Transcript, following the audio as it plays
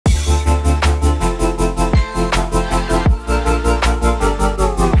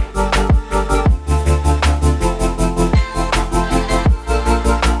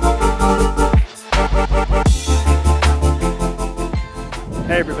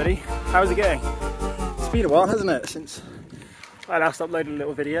everybody, how's it going? It's been a while, hasn't it, since I last uploaded a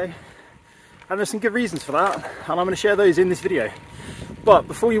little video, and there's some good reasons for that, and I'm going to share those in this video. But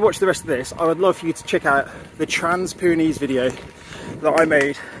before you watch the rest of this, I would love for you to check out the Trans-Pyrenees video that I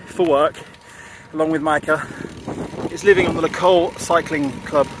made for work along with Micah. It's living on the Lapierre Cycling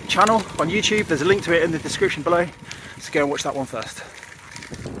Club channel on YouTube. There's a link to it in the description below, so go and watch that one first.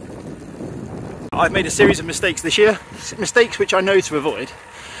 I've made a series of mistakes this year, mistakes which I know to avoid,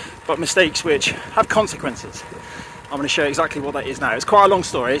 but mistakes which have consequences. I'm going to show you exactly what that is now. It's quite a long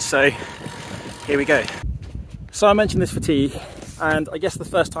story, so here we go. So I mentioned this fatigue, and I guess the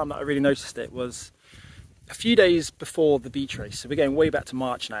first time that I really noticed it was a few days before the beach race. So we're going way back to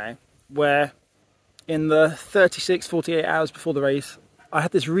March now, where in the 48 hours before the race, I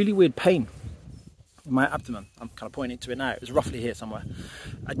had this really weird pain in my abdomen. I'm kind of pointing to it now. It was roughly here somewhere.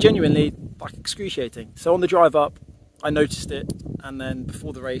 Genuinely, like, excruciating. So on the drive up, I noticed it, and then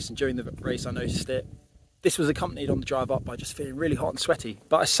before the race and during the race, I noticed it. This was accompanied on the drive up by just feeling really hot and sweaty.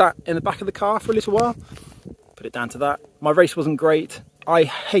 But I sat in the back of the car for a little while, put it down to that. My race wasn't great. I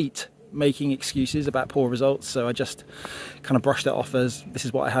hate making excuses about poor results, so I just kind of brushed it off as this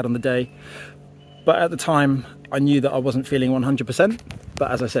is what I had on the day. But at the time, I knew that I wasn't feeling 100%. But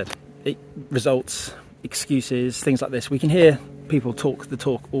as I said, results, excuses, things like this, we can hear people talk the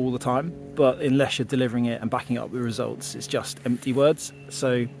talk all the time, but unless you're delivering it and backing up with results, it's just empty words.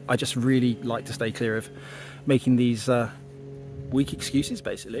 So I just really like to stay clear of making these weak excuses,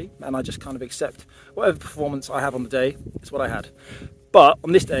 basically, and I just kind of accept whatever performance I have on the day is what I had. But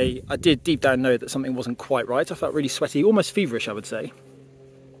on this day, I did deep down know that something wasn't quite right. I felt really sweaty, almost feverish, I would say.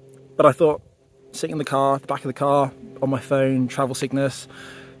 But I thought, sitting in the car, the back of the car, on my phone, travel sickness,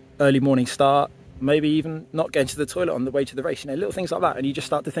 early morning start, maybe even not getting to the toilet on the way to the race, you know, little things like that, and you just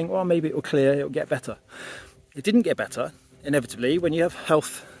start to think, well, maybe it'll clear, it'll get better. It didn't get better, inevitably. When you have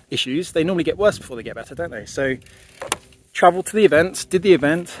health issues, they normally get worse before they get better, don't they? So, travelled to the event, did the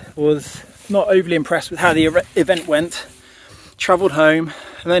event, was not overly impressed with how the event went, travelled home,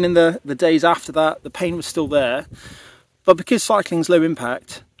 and then in the days after that, the pain was still there, but because cycling's low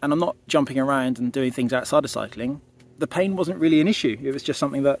impact, and I'm not jumping around and doing things outside of cycling, the pain wasn't really an issue. It was just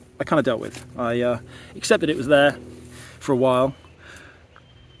something that I kind of dealt with. I accepted it was there for a while.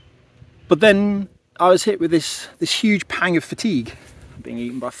 But then I was hit with this huge pang of fatigue. Being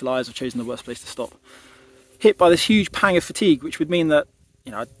eaten by flies, I've chosen the worst place to stop. Hit by this huge pang of fatigue, which would mean that,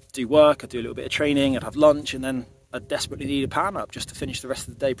 you know, I'd do work, I'd do a little bit of training, I'd have lunch, and then I'd desperately need a power nap just to finish the rest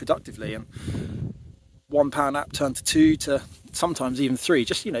of the day productively. And 1 power nap turned to 2 to sometimes even 3,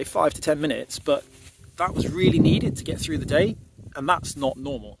 just, you know, 5 to 10 minutes. But that was really needed to get through the day, and that's not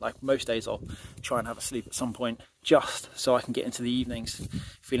normal. Like most days, I'll try and have a sleep at some point just so I can get into the evenings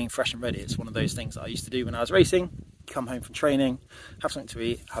feeling fresh and ready. It's one of those things that I used to do when I was racing, come home from training, have something to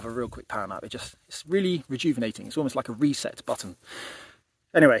eat, have a real quick power nap. It's really rejuvenating. It's almost like a reset button.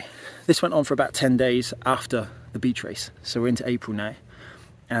 Anyway, this went on for about 10 days after the beach race. So we're into April now,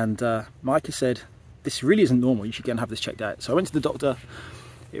 and Micah said, this really isn't normal, you should go and have this checked out. So I went to the doctor.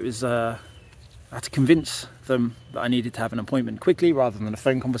 It was I had to convince them that I needed to have an appointment quickly rather than a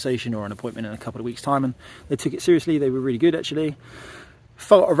phone conversation or an appointment in a couple of weeks' time, and they took it seriously. They were really good, actually.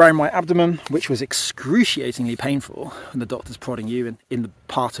 Felt around my abdomen, which was excruciatingly painful when the doctor's prodding you in the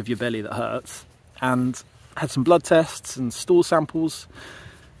part of your belly that hurts, and had some blood tests and stool samples,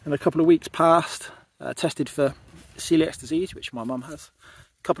 and a couple of weeks passed, tested for celiac disease, which my mum has.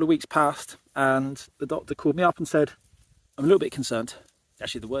 A couple of weeks passed, and the doctor called me up and said, I'm a little bit concerned.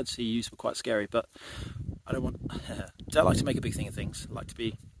 Actually, the words he used were quite scary, but I don't like to make a big thing of things. I like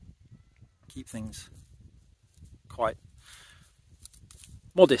to keep things quite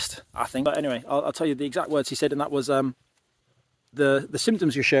modest, I think. But anyway, I'll tell you the exact words he said, and that was, the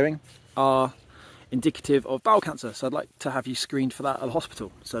symptoms you're showing are indicative of bowel cancer, so I'd like to have you screened for that at the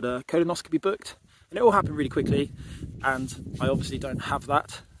hospital. So the colonoscopy booked, and it all happened really quickly, and I obviously don't have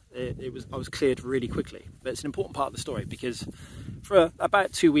that. I was cleared really quickly, but it's an important part of the story because for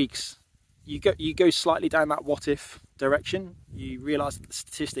about 2 weeks you go slightly down that what if direction. You realise that the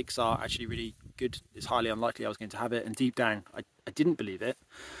statistics are actually really good. It's highly unlikely I was going to have it, and deep down I didn't believe it,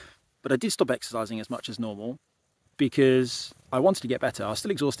 but I did stop exercising as much as normal because I wanted to get better. I was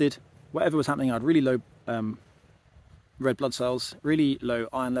still exhausted. Whatever was happening, I had really low red blood cells, really low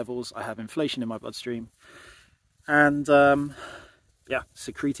iron levels. I have inflation in my bloodstream, and yeah,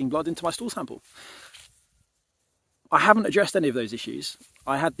 secreting blood into my stool sample. I haven't addressed any of those issues.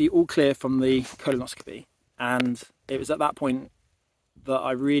 I had the all clear from the colonoscopy, and it was at that point that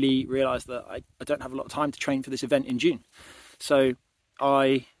I really realised that I don't have a lot of time to train for this event in June. So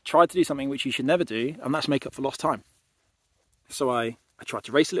I tried to do something which you should never do, and that's make up for lost time. So I I tried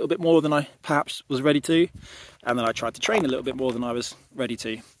to race a little bit more than I perhaps was ready to, and then I tried to train a little bit more than I was ready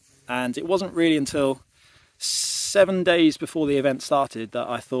to. And it wasn't really until 7 days before the event started that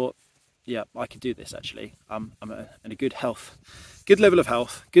I thought, yeah, I could do this actually. I'm in a good level of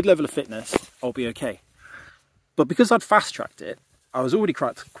health, good level of fitness, I'll be okay. But because I'd fast-tracked it, I was already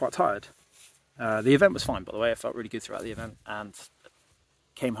quite tired. The event was fine, by the way. I felt really good throughout the event and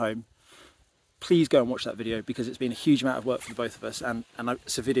came home. Please go and watch that video because it's been a huge amount of work for the both of us, and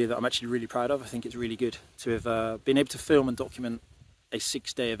it's a video that I'm actually really proud of. I think it's really good to have been able to film and document a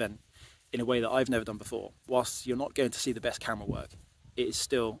 6-day event in a way that I've never done before. Whilst you're not going to see the best camera work, it is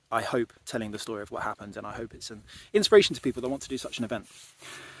still, I hope, telling the story of what happened, and I hope it's an inspiration to people that want to do such an event.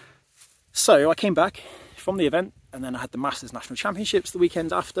 So I came back from the event, and then I had the Masters National Championships the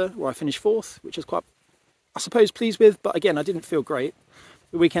weekend after, where I finished 4th, which I was quite, I suppose, pleased with, but again, I didn't feel great.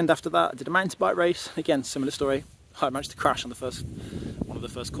 The weekend after that, I did a mountain bike race. Again, similar story. I managed to crash on one of the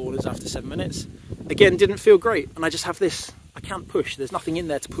first corners after 7 minutes. Again, didn't feel great, and I just have this, I can't push. There's nothing in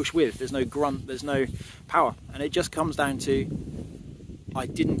there to push with. There's no grunt, there's no power, and it just comes down to I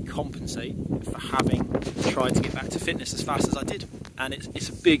didn't compensate for having tried to get back to fitness as fast as I did, and it's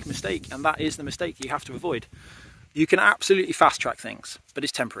a big mistake, and that is the mistake you have to avoid. You can absolutely fast track things, but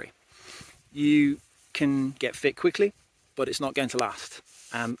it's temporary. You can get fit quickly, but it's not going to last.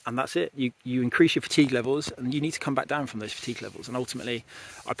 And that's it. You increase your fatigue levels, and you need to come back down from those fatigue levels. And ultimately,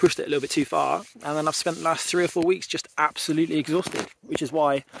 I pushed it a little bit too far, and then I've spent the last 3 or 4 weeks just absolutely exhausted, which is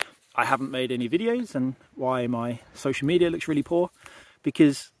why I haven't made any videos and why my social media looks really poor,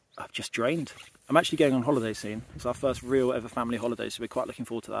 because I've just drained. I'm actually going on holiday soon. It's our first real ever family holiday, so we're quite looking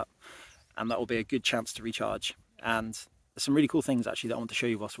forward to that. And that will be a good chance to recharge. And there's some really cool things actually that I want to show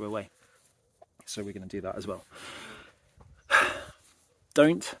you whilst we're away. So we're going to do that as well.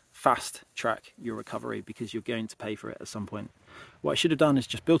 Don't fast track your recovery because you're going to pay for it at some point. What I should have done is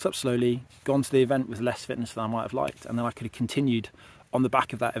just built up slowly, gone to the event with less fitness than I might have liked, and then I could have continued on the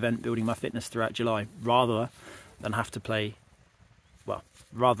back of that event building my fitness throughout July, rather than having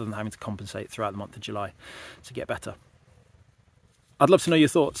to compensate throughout the month of July to get better. I'd love to know your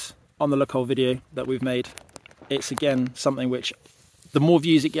thoughts on the look-hole video that we've made. It's again something which, the more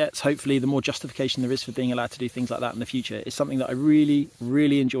views it gets, hopefully the more justification there is for being allowed to do things like that in the future. It's something that I really,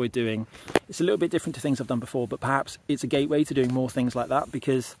 really enjoy doing. It's a little bit different to things I've done before, but perhaps it's a gateway to doing more things like that,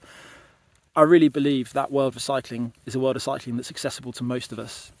 because I really believe that world of cycling is a world of cycling that's accessible to most of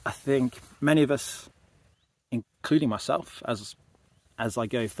us. I think many of us, including myself, as I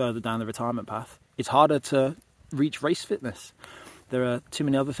go further down the retirement path, it's harder to reach race fitness. There are too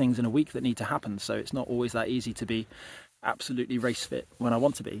many other things in a week that need to happen, so it's not always that easy to be absolutely race fit when I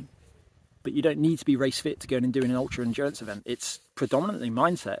want to be. But you don't need to be race fit to go in and do an ultra endurance event. It's predominantly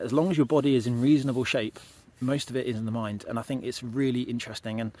mindset. As long as your body is in reasonable shape, most of it is in the mind, and I think it's really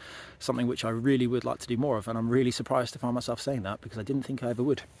interesting and something which I really would like to do more of, and I'm really surprised to find myself saying that because I didn't think I ever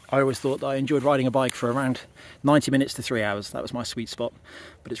would. I always thought that I enjoyed riding a bike for around 90 minutes to 3 hours. That was my sweet spot,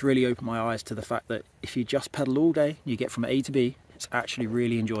 but it's really opened my eyes to the fact that if you just pedal all day, you get from A to B, it's actually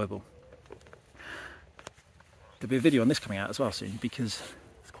really enjoyable. There'll be a video on this coming out as well soon because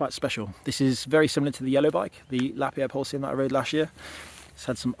it's quite special. This is very similar to the yellow bike, the Lapierre Pulsium that I rode last year. It's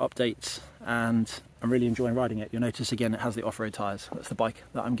had some updates and I'm really enjoying riding it. You'll notice again it has the off-road tyres. That's the bike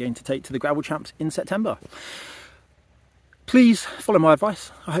that I'm going to take to the Gravel Champs in September. Please follow my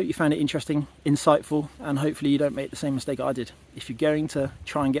advice. I hope you found it interesting, insightful, and hopefully you don't make the same mistake I did. If you're going to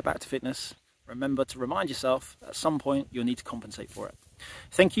try and get back to fitness, remember to remind yourself at some point you'll need to compensate for it.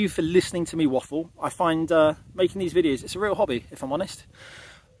 Thank you for listening to me waffle. I find making these videos, it's a real hobby if I'm honest.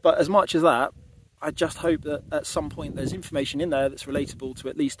 But as much as that, I just hope that at some point there's information in there that's relatable to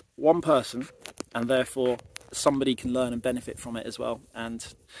at least one person, and therefore somebody can learn and benefit from it as well. And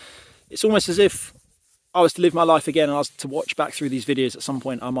it's almost as if I was to live my life again and I was to watch back through these videos at some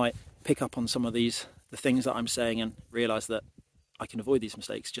point, I might pick up on some of the things that I'm saying and realise that I can avoid these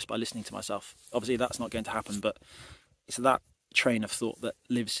mistakes just by listening to myself. Obviously that's not going to happen, but it's that train of thought that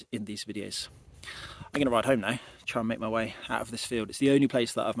lives in these videos. I'm going to ride home now, try and make my way out of this field. It's the only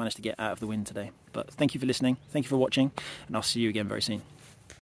place that I've managed to get out of the wind today. But thank you for listening, thank you for watching, and I'll see you again very soon.